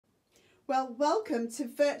Well, welcome to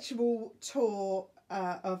virtual tour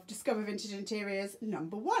of Discover Vintage Interiors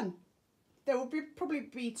 #1. There will probably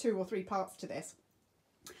be 2 or 3 parts to this.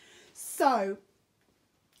 So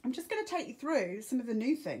I'm just going to take you through some of the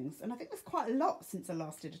new things, and I think there's quite a lot since I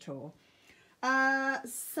last did a tour.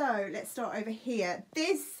 So let's start over here.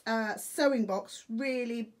 This sewing box,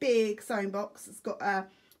 really big sewing box. It's got a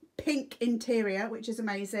pink interior, which is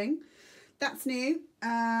amazing. That's new.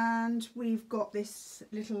 And we've got this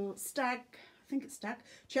little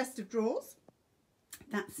chest of drawers.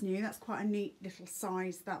 That's new. That's quite a neat little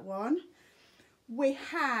size, that one. We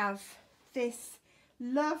have this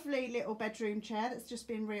lovely little bedroom chair that's just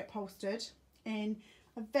been reupholstered in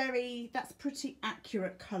a that's pretty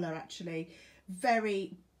accurate colour actually.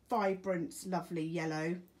 Very vibrant, lovely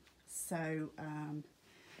yellow. So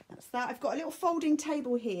that's that. I've got a little folding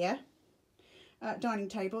table here. Dining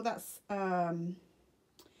table, that's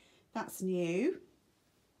new.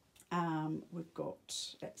 We've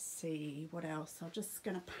got, let's see what else. I'm just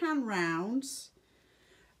going to pan round.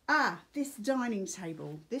 This dining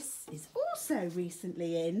table, this is also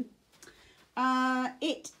recently in.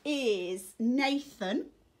 It is Nathan,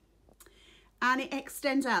 and it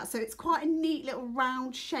extends out, so it's quite a neat little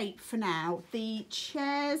round shape for now. The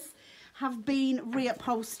chairs have been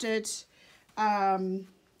reupholstered.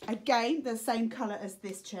 Again, the same colour as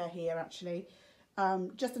this chair here actually.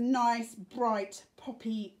 Just a nice bright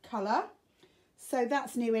poppy colour. So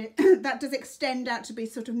that's new. That does extend out to be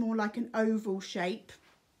sort of more like an oval shape.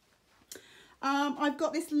 I've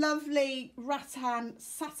got this lovely rattan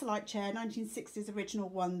satellite chair, 1960s original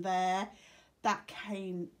one there. That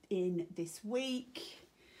came in this week.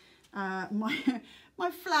 My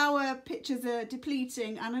flower pictures are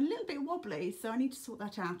depleting and a little bit wobbly, so I need to sort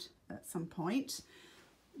that out at some point.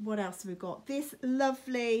 What else have we got? This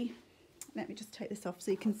lovely, let me just take this off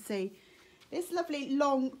so you can see, this lovely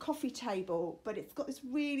long coffee table, but it's got this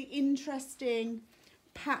really interesting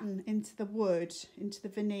pattern into the wood, into the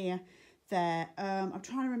veneer there. I'm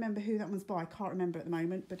trying to remember who that one's by. I can't remember at the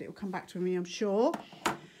moment, but it will come back to me, I'm sure.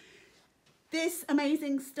 This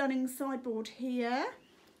amazing, stunning sideboard here,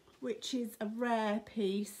 which is a rare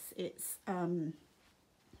piece. It's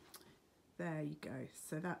there you go.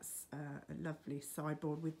 So that's a lovely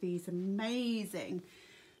sideboard with these amazing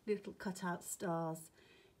little cutout stars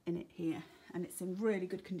in it here, and it's in really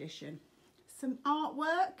good condition. Some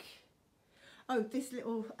artwork. Oh, this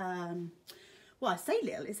little, well, I say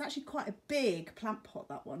little, it's actually quite a big plant pot,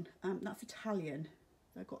 that one. That's Italian.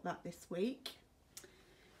 I got that this week.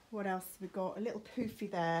 What else have we got? A little poofy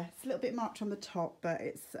there. It's a little bit marked on the top, but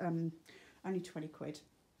it's only 20 quid.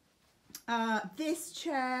 This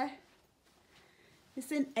chair,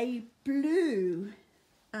 it's in a blue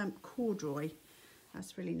corduroy.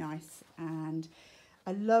 That's really nice. And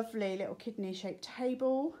a lovely little kidney shaped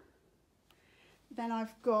table. Then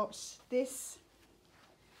I've got this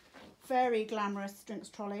very glamorous drinks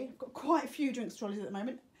trolley. I've got quite a few drinks trolleys at the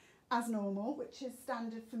moment, as normal, which is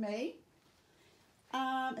standard for me.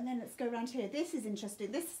 And then let's go around here. This is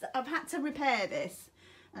interesting. I've had to repair this,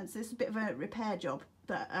 and so it's a bit of a repair job,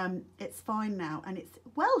 but it's fine now, and it's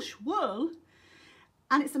Welsh wool.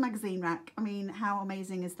 And it's a magazine rack. I mean, how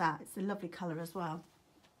amazing is that? It's a lovely colour as well.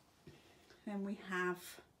 Then we have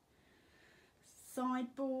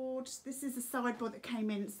sideboard. This is a sideboard that came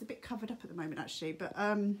in. It's a bit covered up at the moment actually, but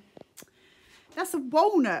that's a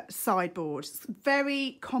walnut sideboard. It's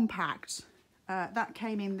very compact. That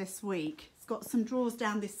came in this week. It's got some drawers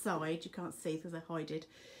down this side. You can't see because they're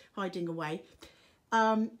hiding away.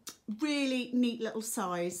 Really neat little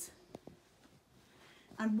size.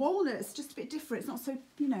 And walnut is just a bit different. It's not so,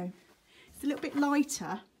 you know, it's a little bit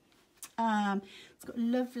lighter. It's got a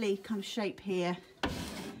lovely kind of shape here.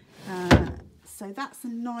 So that's a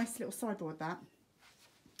nice little sideboard, that.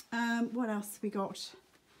 What else have we got?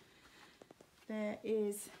 There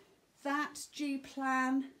is that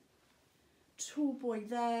G-Plan tool boy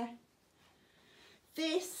there.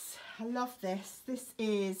 This, I love this. This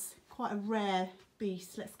is quite a rare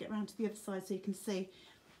beast. Let's get around to the other side so you can see.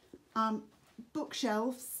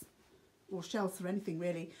 Bookshelves, or shelves for anything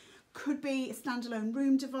really, could be a standalone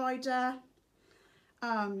room divider.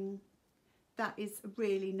 That is a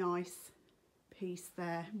really nice piece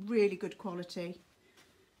there, really good quality.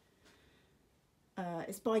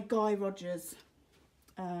 It's by Guy Rogers.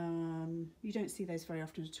 You don't see those very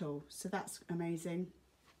often at all, so that's amazing.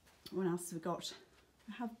 What else have we got?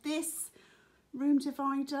 I have this room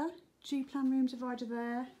divider, G-Plan room divider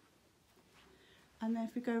there. And then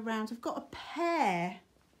if we go around, I've got a pair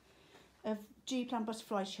of G-Plan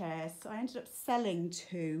butterfly chairs. So I ended up selling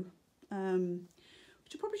 2, which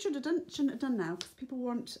which I probably shouldn't have done now because people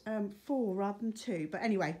want 4 rather than 2. But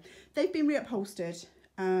anyway, they've been reupholstered,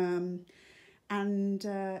 and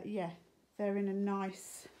yeah, they're in a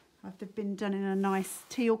nice, they've been done in a nice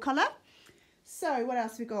teal colour. So what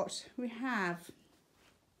else have we got? We have,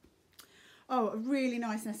 oh, a really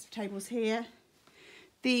nice nest of tables here.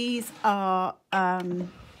 These are a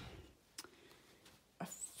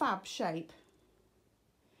fab shape.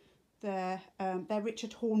 They're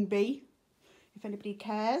Richard Hornby, if anybody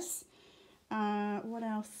cares. What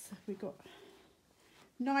else have we got?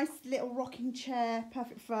 Nice little rocking chair,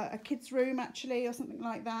 perfect for a kid's room actually, or something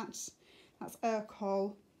like that. That's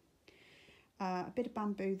Urkel. A bit of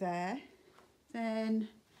bamboo there. Then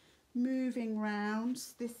moving round,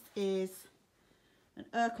 this is an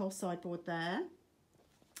Urkel sideboard there.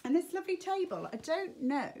 And this lovely table, I don't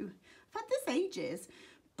know, I've had this ages,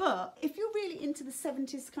 but if you're really into the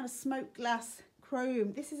 70s kind of smoked glass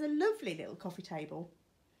chrome, this is a lovely little coffee table.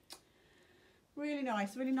 Really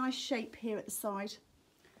nice shape here at the side.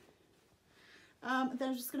 Then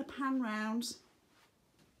I'm just going to pan round.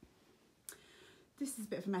 This is a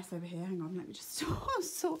bit of a mess over here. Hang on, let me just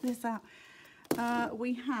sort this out.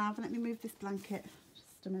 We have, let me move this blanket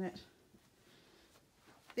just a minute.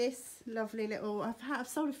 This lovely little, I've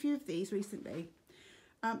sold a few of these recently.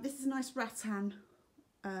 This is a nice rattan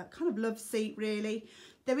kind of love seat really.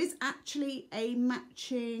 There is actually a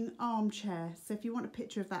matching armchair, so if you want a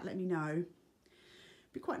picture of that, let me know.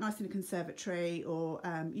 Be quite nice in a conservatory, or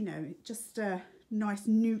you know, just a nice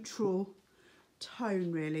neutral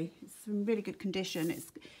tone really. It's in really good condition.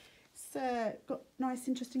 It's got nice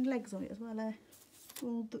interesting legs on it as well.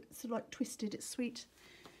 All sort of like twisted. It's sweet.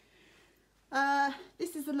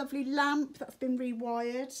 This is a lovely lamp that's been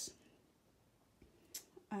rewired.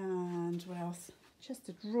 And what else? Chest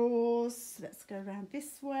of drawers. Let's go around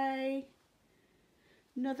this way.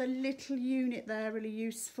 Another little unit there, really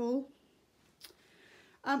useful.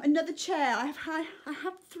 Another chair. I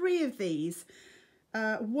have 3 of these.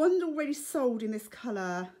 One's already sold in this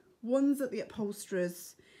colour. One's at the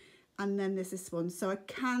upholsterers, and then there's this one. So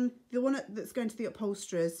the one that's going to the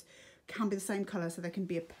upholsterers can be the same colour, so they can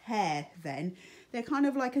be a pair then. They're kind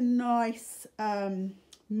of like a nice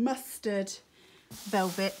mustard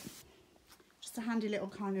velvet. Just a handy little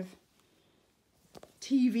kind of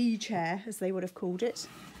TV chair, as they would have called it.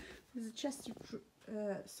 There's a chest of,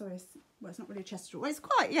 sorry, well, it's not really a chest of drawers. Well, it's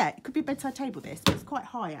quite, yeah, it could be a bedside table this, but it's quite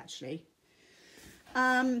high actually.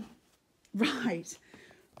 Right.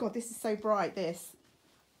 God, this is so bright, this.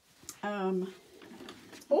 Almost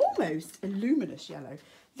a luminous yellow.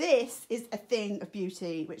 This is a thing of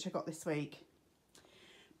beauty, which I got this week.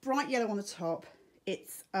 Bright yellow on the top.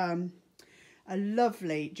 It's a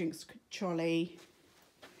lovely drinks trolley.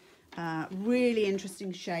 Really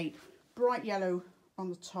interesting shape. Bright yellow on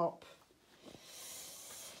the top.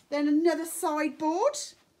 Then another sideboard.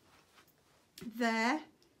 There,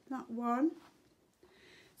 that one.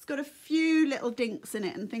 It's got a few little dinks in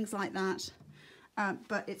it and things like that.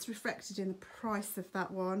 But it's reflected in the price of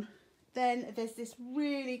that one. Then there's this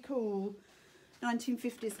really cool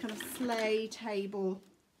 1950s kind of sleigh table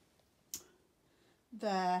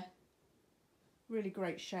there. Really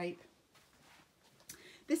great shape.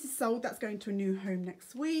 This is sold. That's going to a new home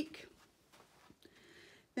next week.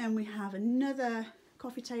 Then we have another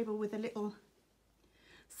coffee table with a little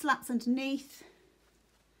slats underneath.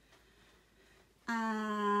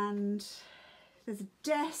 And there's a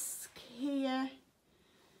desk here.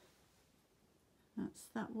 That's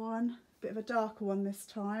that one. Bit of a darker one this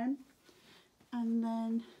time. And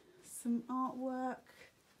then some artwork.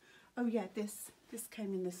 Oh yeah, this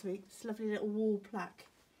came in this week. This lovely little wall plaque.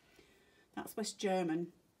 That's West German.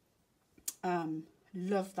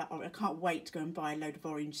 Love that. I can't wait to go and buy a load of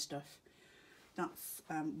orange stuff. That's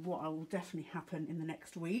what will definitely happen in the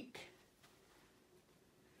next week.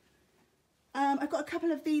 I've got a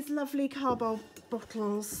couple of these lovely cardboard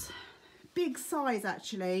bottles. Big size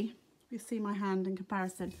actually. You'll see my hand in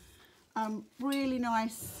comparison. Really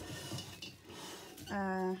nice,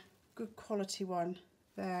 good quality one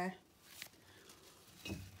there.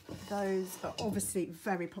 Those are obviously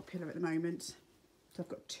very popular at the moment. So I've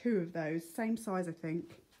got 2 of those, same size I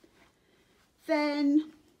think.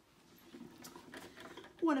 Then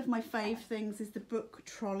one of my fave things is the book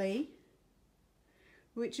trolley,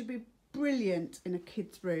 which would be brilliant in a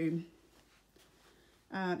kid's room.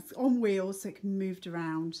 It's on wheels so it can be moved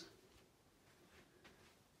around.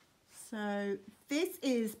 So this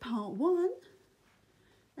is part 1,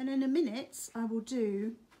 and in a minute I will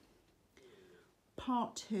do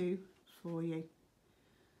part 2 for you.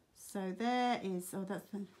 So there is, oh this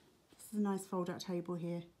is a nice fold out table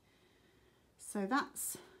here. So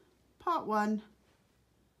that's part 1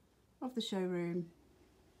 of the showroom,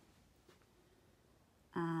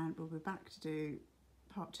 and we'll be back to do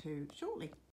part 2 shortly.